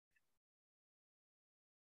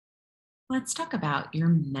Let's talk about your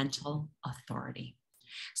mental authority.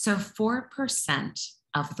 So, 4%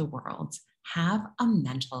 of the world have a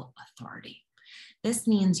mental authority. This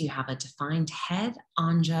means you have a defined head,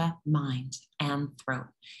 anja, mind, and throat,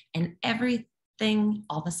 and everything,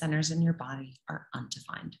 all the centers in your body are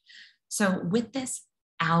undefined. So, with this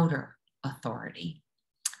outer authority,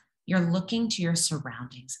 you're looking to your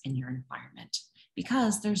surroundings and your environment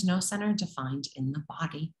because there's no center defined in the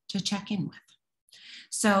body to check in with.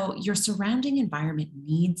 So, your surrounding environment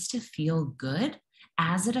needs to feel good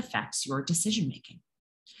as it affects your decision making.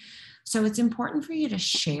 So, it's important for you to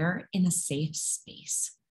share in a safe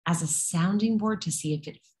space as a sounding board to see if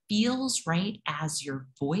it feels right as your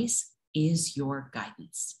voice is your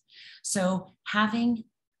guidance. So, having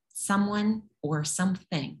someone or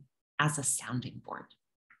something as a sounding board.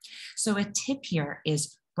 So, a tip here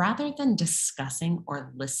is rather than discussing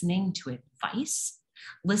or listening to advice,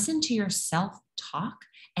 listen to yourself talk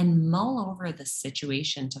and mull over the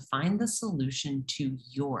situation to find the solution to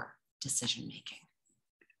your decision making.